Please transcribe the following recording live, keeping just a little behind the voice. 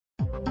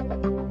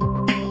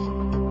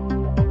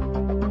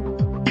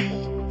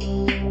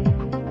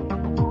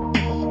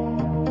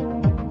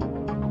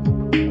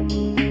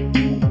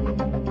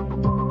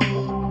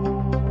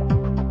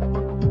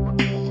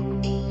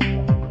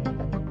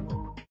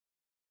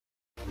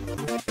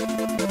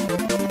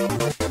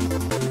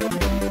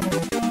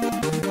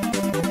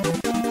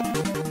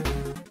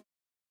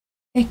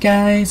Hey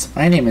guys,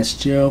 my name is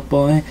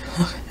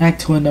JiroBoy. Back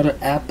to another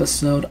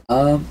episode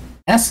of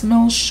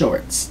SML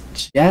Shorts,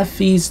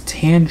 Jeffy's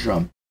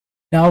Tantrum.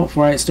 Now,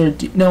 before I start,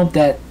 do you know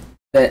that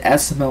the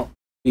SML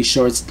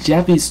Shorts,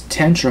 Jeffy's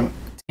Tantrum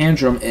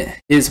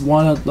is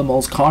one of the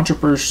most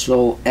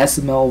controversial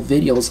SML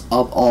videos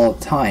of all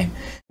time.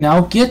 Now,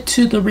 I'll get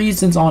to the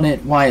reasons on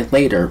it why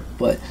later,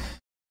 but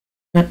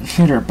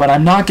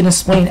I'm not going to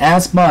explain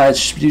as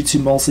much due to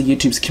mostly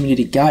YouTube's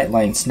community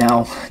guidelines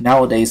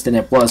nowadays than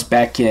it was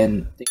back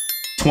in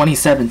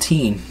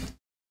 2017.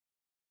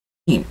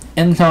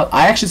 And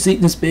I actually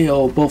seen this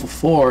video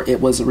before it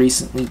was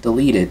recently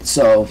deleted,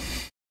 so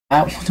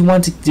I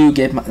want to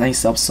give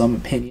myself some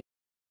opinion,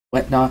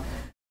 whatnot.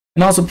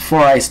 And also,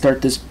 before I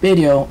start this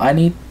video,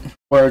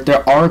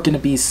 there are going to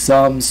be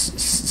some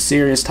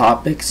serious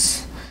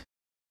topics.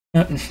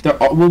 There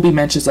will be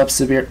mentions of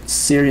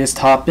serious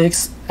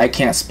topics. I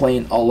can't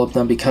explain all of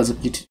them because of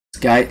YouTube's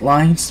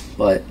guidelines,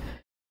 but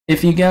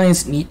if you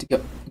guys need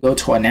to go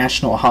to a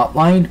national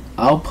hotline,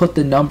 I'll put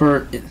the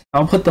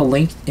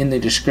link in the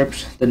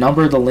description. The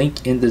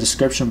link in the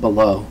description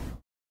below.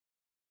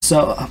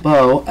 So,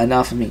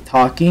 enough of me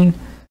talking.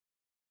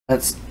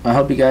 I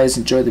hope you guys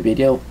enjoy the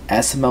video.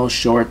 SML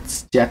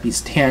Shorts,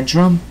 Jeffy's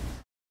Tantrum.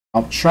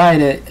 I'll try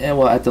to,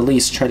 well, at the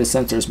least try to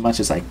censor as much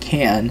as I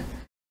can.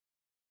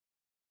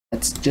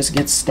 Let's just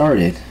get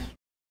started.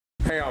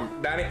 Hey,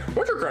 Daddy,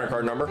 what's your credit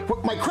card number?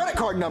 My credit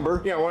card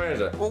number? Yeah, what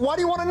is it? Well, why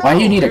do you want to know? Why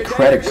do you need a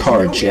credit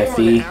card,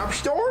 Jeffy? App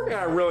Store?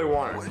 Yeah, I really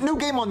want it. New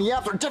game on the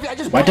App Store. Jeffy, I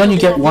just why don't you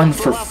get one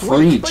for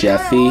free,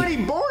 Jeffy? I already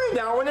bought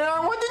that one and I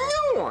want the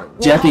new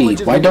one. Jeffy,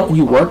 why don't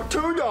you work?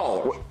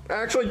 $2.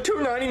 Actually,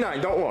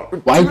 $2.99. Don't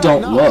look. Why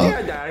don't look?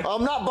 Yeah, Daddy.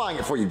 I'm not buying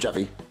it for you,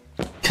 Jeffy.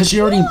 Because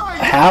you already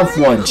have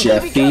one,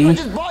 Jeffy. I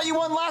just bought you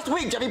one last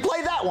week, Jeffy.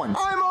 Play that one.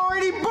 I'm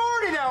already bored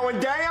of that one,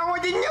 Daddy. I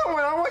want the new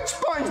one. I want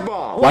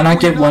SpongeBob. Why not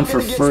get one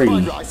for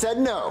free? I said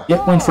no.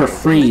 Get one for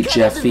free,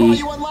 Jeffy. I just bought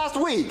you one last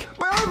week.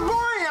 But I'm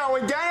buying that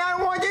one, Daddy. I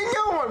want the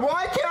new one.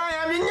 Why can't I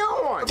have the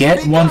new one?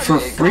 Get one for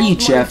free,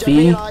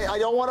 Jeffy. I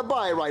don't want to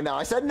buy it right now.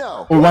 I said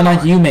no. Or why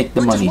not you make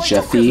the money,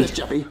 Jeffy?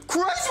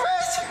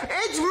 Christmas?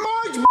 It's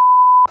March.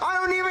 I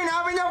don't even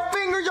have enough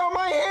fingers on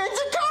my hands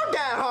to count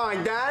that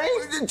high, Daddy.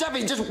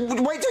 Jeffy, just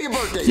wait till your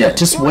birthday. Yeah,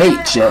 just wait,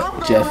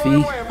 Jeffy.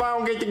 If I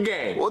don't get the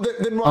game. Well,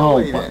 then run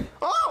away then.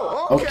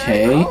 Oh,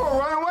 okay. Oh,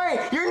 run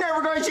away. You're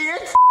never gonna see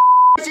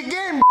this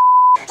again.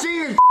 See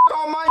you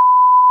on my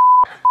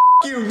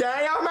you,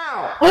 Daddy. I'm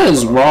out. What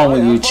is wrong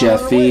with you,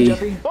 Jeffy?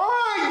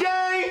 Alright,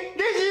 Daddy.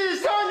 This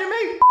is the time to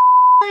me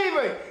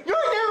leaving.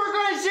 You're never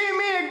gonna see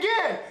me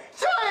again.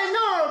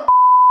 Sayonara.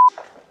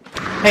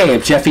 Hey,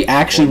 if Jeffy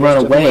actually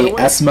run away,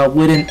 SML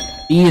wouldn't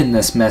be in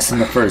this mess in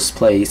the first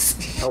place.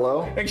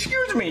 Hello?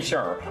 Excuse me,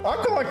 sir.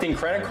 I'm collecting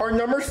credit card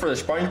numbers for the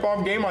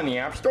SpongeBob game on the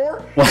App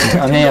Store.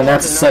 Well, man,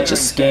 that's such a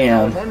scam.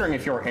 I was wondering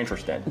if you were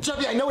interested.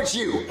 Jeffy, I know it's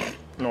you.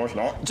 No, it's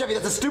not. Jeffy,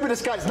 that's the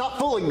stupidest guy. It's not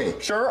fooling me.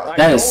 Sure.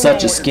 That is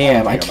such a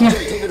scam. I can't.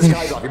 Jeffy, take the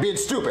disguise off. You're being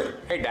stupid.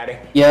 Hey, Daddy.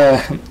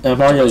 Yeah,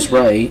 Mario's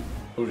right.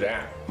 Who's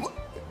that?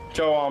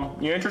 So,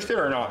 you interested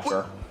or not,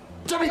 sir?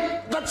 Jeffy,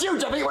 that's you,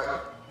 Jeffy.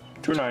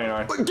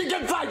 $2.99.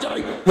 Get inside,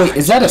 Jeffy. Wait,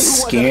 is that a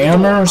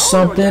scam or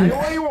something?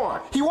 What do you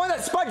want? He won that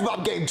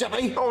SpongeBob game,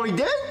 Jeffy. Oh, he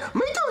did?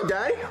 Me too,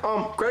 Daddy.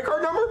 Credit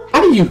card number?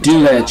 How do you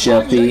do that,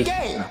 Jeffy?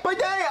 But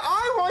Daddy,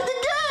 I want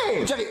the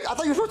game. Jeffy, I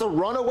thought you were supposed to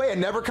run away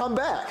and never come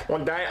back.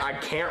 Well, Daddy, I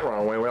can't run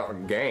away without a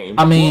game.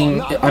 I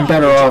mean, I'm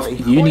better off.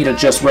 You need to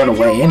just run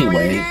away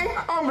anyway.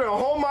 I'm gonna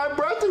hold my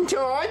breath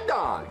until I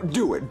die.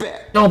 Do it,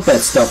 bet. Don't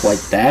bet stuff like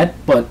that.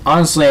 But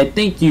honestly, I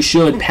think you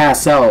should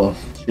pass out,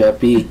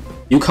 Jeffy.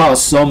 You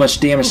caused so much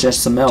damage to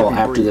SML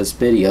after this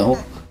video.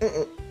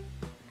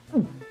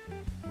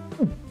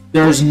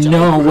 There's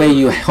no way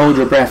you hold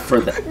your breath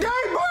for that.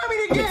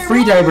 I mean,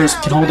 free divers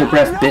can hold their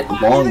breath a bit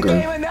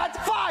longer.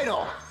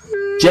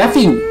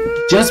 Jeffy,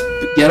 just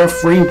get a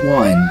free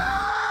one.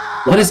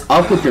 What is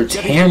up with your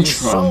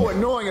tantrum? So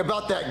annoying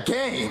about that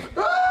game.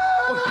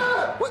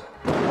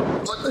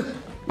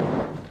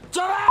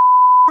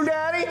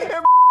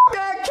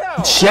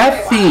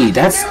 Jeffy,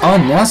 that's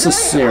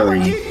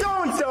unnecessary.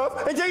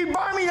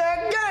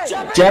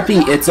 Jeffy,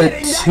 it's a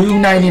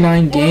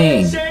 $2.99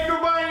 game.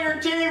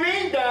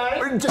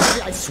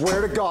 Jeffy, I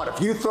swear to God,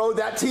 if you throw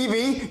that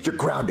TV, you're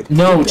grounded.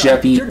 No,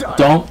 Jeffy,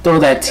 don't throw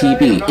that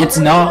TV. It's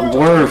not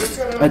worth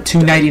a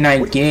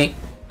 $2.99 game.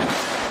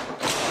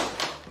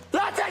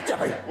 That's it,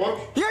 Jeffy.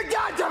 You're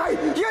done,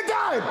 Jeffy. You're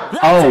done.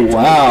 Oh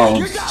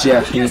wow,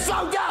 Jeffy. You're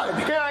so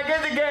done. Can I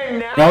get the game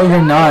now? No,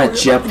 you're not,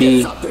 Jeffy.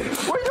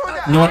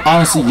 You know what?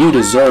 Honestly, you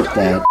deserved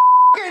that.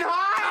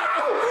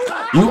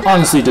 You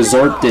honestly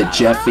deserved it,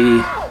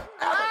 Jeffy.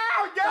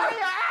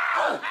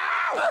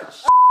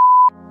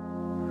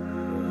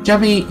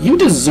 Jeffy, you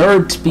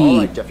deserve to be.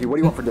 Alright, Jeffy, what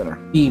do you want for dinner?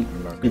 Be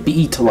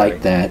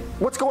like that.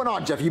 What's going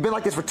on, Jeffy? You've been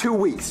like this for 2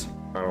 weeks.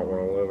 I don't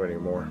want to live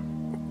anymore.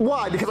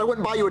 Why? Because I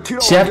wouldn't buy you a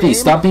 $2 Jeffy, game?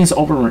 stop being so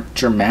over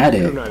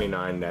dramatic.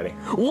 $2.99, Daddy.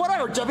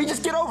 Whatever, Jeffy,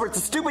 just get over it. It's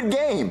a stupid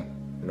game.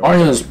 No,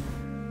 Mario's.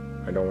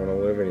 I don't want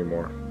to live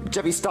anymore.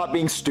 Jeffy, stop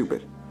being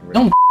stupid.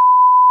 Don't.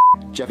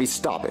 Jeffy,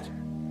 stop it.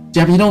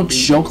 Jeffy, don't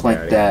joke like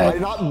I that.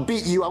 did not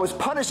beat you. I was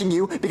punishing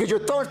you because you're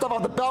throwing stuff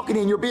off the balcony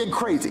and you're being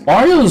crazy.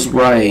 Mario's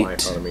Why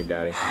right. follow me,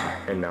 Daddy?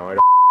 And now I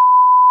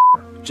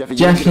don't. Jeffy,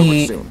 you're gonna get over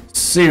Jeffy, it soon.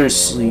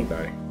 seriously.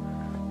 Daddy.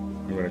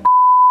 I'm gonna.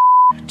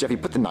 Jeffy,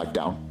 put the knife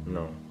down.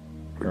 No.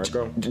 Here I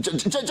go.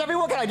 Jeffy,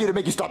 what can I do to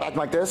make you stop acting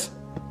like this?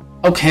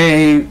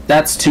 Okay,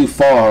 that's too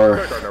far.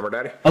 Credit card number,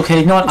 Daddy.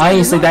 Okay, no,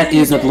 I say that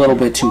is a little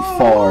bit too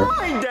far.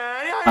 Why, Daddy?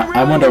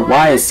 I wonder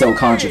why it's so You're not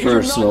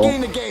controversial.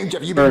 getting the game,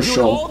 Jeffy. You've been doing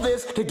all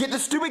this to get the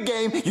stupid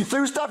game. You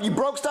threw stuff, you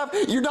broke stuff.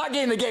 You're not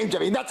getting the game,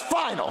 Jeffy, and that's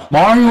final.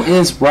 Mario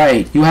is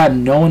right. You have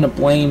no one to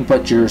blame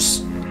but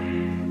yours.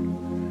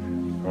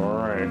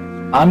 Alright.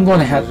 I'm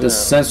gonna have to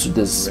censor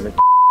this.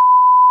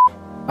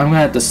 I'm gonna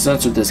have to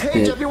censor this Hey,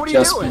 bit Jeffy, what are you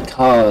just doing?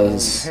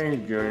 because. Hey,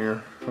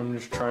 Junior. I'm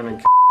just trying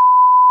to.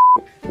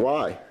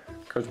 Why?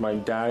 Because my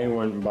daddy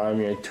went and buy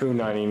me a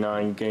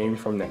 $2.99 game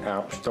from the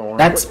App Store.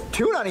 That's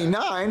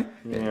 $2.99?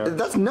 Yeah.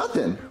 That's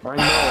nothing. I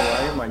know,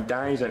 right? My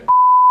daddy's at.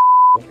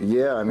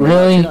 Yeah, I mean,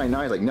 Really?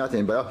 $2.99 is like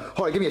nothing, but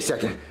hold on, give me a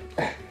second.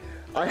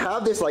 I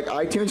have this like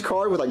iTunes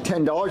card with like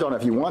 $10 on it.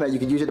 If you want it, you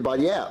can use it to buy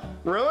the app.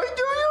 Really,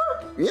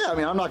 Junior? Yeah, I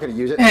mean, I'm not gonna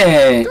use it.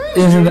 hey,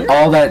 isn't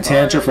all that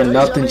tantrum for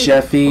nothing,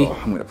 Jeffy? Oh,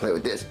 I'm gonna play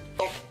with this.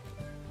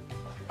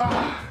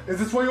 Is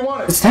this what you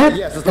wanted? Is that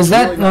Yes, this is is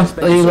that really nice,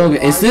 thank you, hey, sir.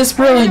 look, is this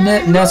really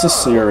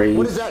necessary?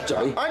 What is that,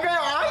 Jeffy? I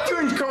got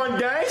an iTunes card,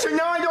 Daddy, so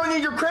now I don't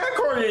need your credit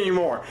card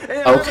anymore.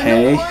 And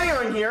Okay. I have enough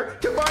money on here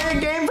to buy a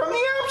game from the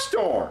App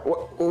Store.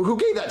 Who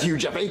gave that to you,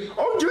 Jeffy?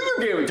 Oh,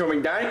 Junior gave it to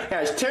me, Daddy. It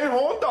has $10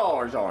 whole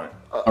on it.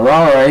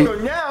 Alright. So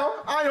now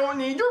I don't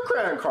need your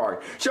credit card.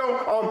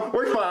 So,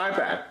 where's my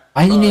iPad?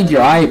 Why do you need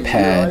your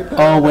iPad?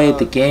 Oh wait,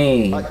 the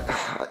game.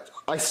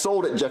 I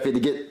sold it, Jeffy, to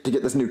get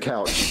this new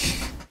couch.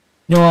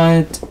 You know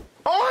what?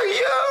 Are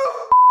you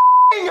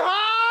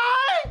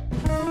high?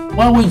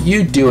 What would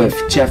you do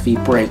if Jeffy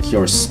break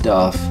your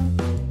stuff?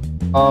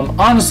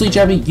 Honestly,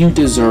 Jeffy, you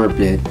deserve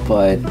it,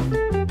 but...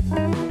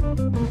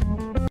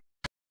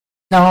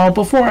 Now,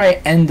 before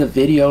I end the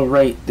video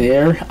right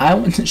there, I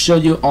want to show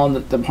you on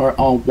the part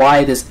on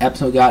why this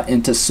episode got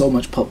into so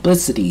much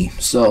publicity.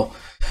 So,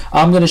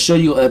 I'm going to show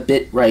you a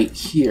bit right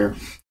here.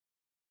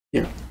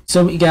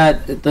 So we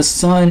got The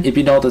Sun. If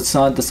you know The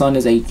Sun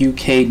is a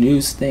UK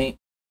news thing.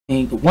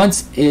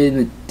 Once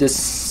in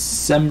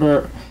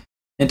December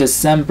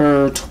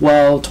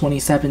 12,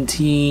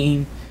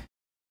 2017,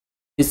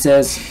 it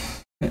says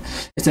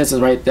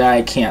right there.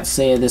 I can't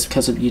say this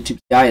because of YouTube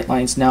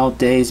guidelines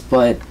nowadays,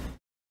 but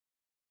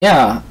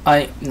yeah,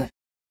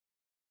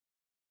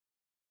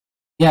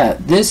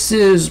 this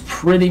is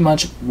pretty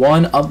much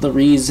one of the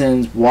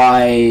reasons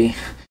why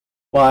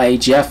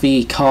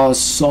Jeffy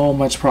caused so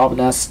much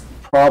problems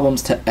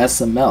to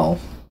SML,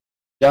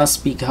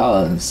 just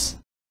because.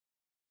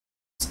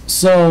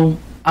 So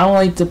I would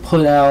like to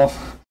put out,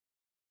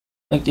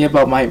 like, give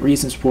out my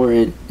reasons for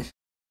it.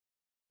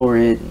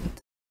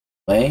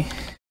 Way.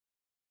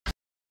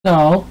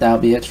 So that'll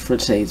be it for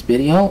today's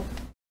video. If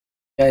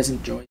you guys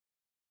enjoyed.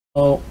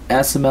 Oh,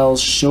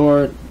 SML's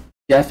short,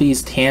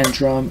 Jeffy's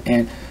tantrum,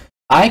 and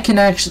I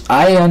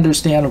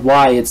understand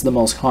why it's the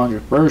most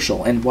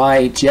controversial and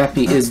why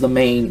Jeffy is the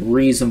main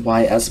reason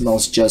why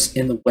SML's just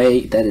in the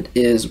way that it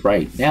is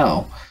right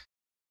now.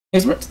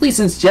 Especially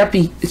since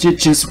Jeffy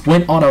just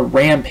went on a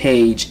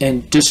rampage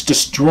and just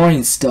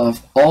destroying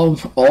stuff all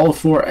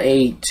for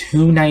a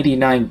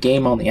 $2.99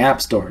 game on the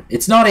App Store.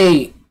 It's not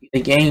a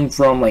game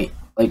from like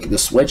the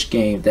Switch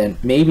game, then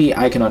maybe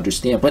I can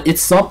understand. But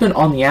it's something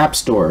on the App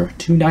Store,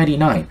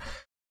 $2.99.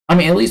 I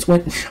mean, at least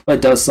when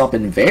it does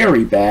something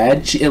very bad,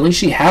 at least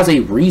she has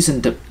a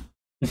reason to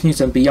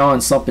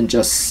beyond something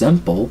just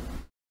simple.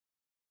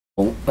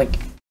 Like,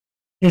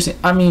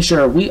 I mean,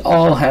 sure, we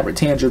all have our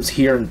tantrums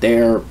here and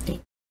there.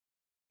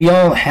 We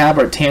all have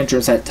our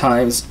tantrums at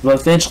times, but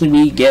eventually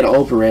we get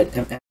over it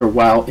after a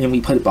while and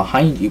we put it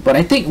behind you. But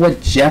I think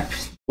what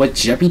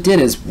Jeffy did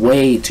is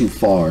way too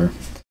far.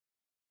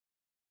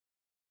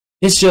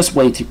 It's just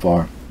way too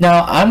far.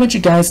 Now, I want you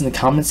guys in the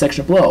comment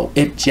section below.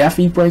 If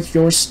Jeffy breaks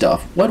your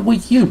stuff, what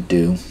would you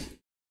do?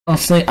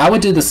 Honestly, I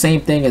would do the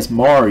same thing as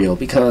Mario,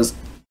 because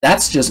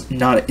that's just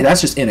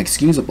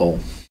inexcusable.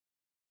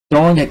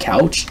 Throwing a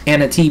couch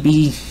and a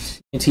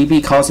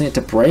TV causing it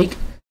to break,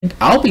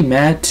 I'll be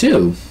mad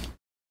too.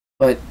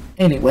 But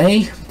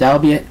anyway, that'll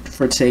be it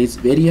for today's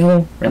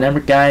video. Remember,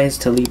 guys,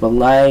 to leave a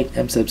like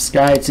and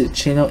subscribe to the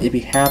channel if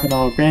you haven't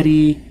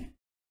already.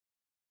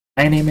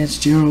 My name is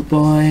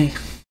JiroBoy,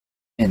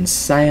 and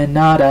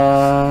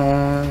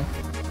sayonara.